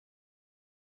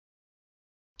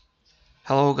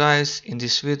Hello guys, in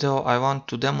this video I want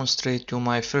to demonstrate you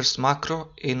my first macro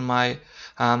in my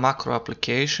macro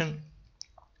application.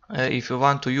 If you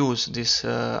want to use this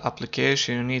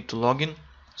application you need to login.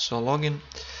 So login,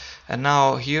 and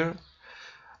now here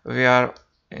we are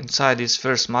inside this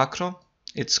first macro.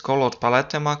 It's color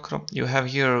palette macro. You have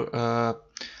here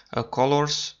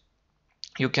colors.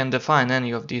 You can define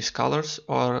any of these colors,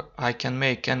 or I can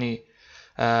make any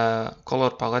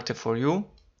color palette for you.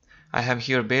 I have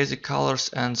here basic colors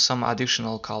and some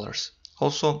additional colors.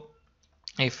 Also,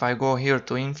 if I go here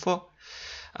to info,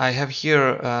 I have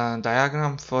here a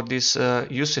diagram for this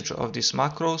usage of these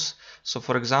macros. So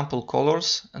for example,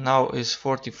 colors now is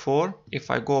 44.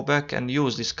 If I go back and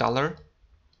use this color,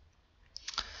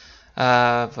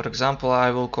 for example,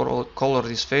 I will color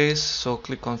this face. So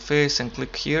click on face and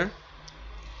click here,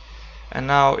 and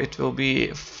now it will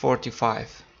be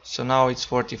 45. So now it's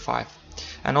 45.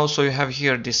 And also you have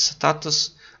here this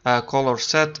status, color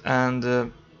set,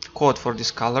 and code for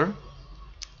this color.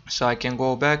 So I can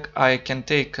go back, I can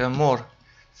take more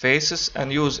faces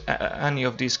and use any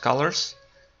of these colors.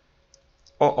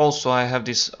 Also I have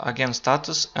this again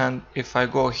status, and if I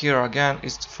go here again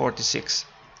it's 46.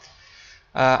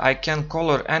 I can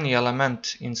color any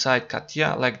element inside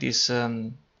CATIA, like this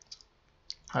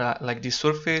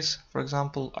surface, for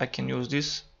example. I can use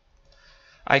this.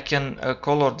 I can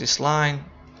color this line,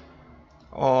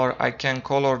 or I can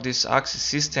color this axis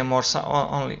system, or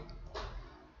only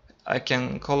I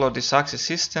can color this axis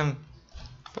system.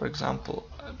 For example,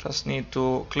 I just need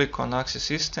to click on axis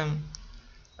system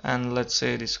and let's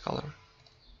say this color.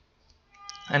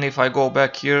 And if I go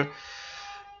back here,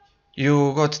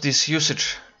 you got this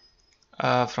usage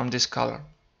from this color.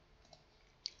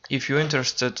 If you're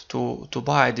interested to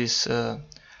buy this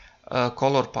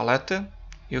color palette,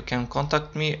 you can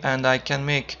contact me and I can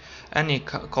make any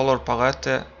color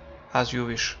palette as you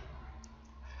wish.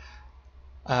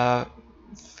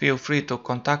 Feel free to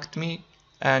contact me,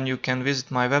 and you can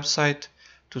visit my website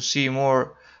to see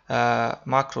more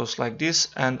macros like this,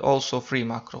 and also free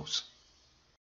macros.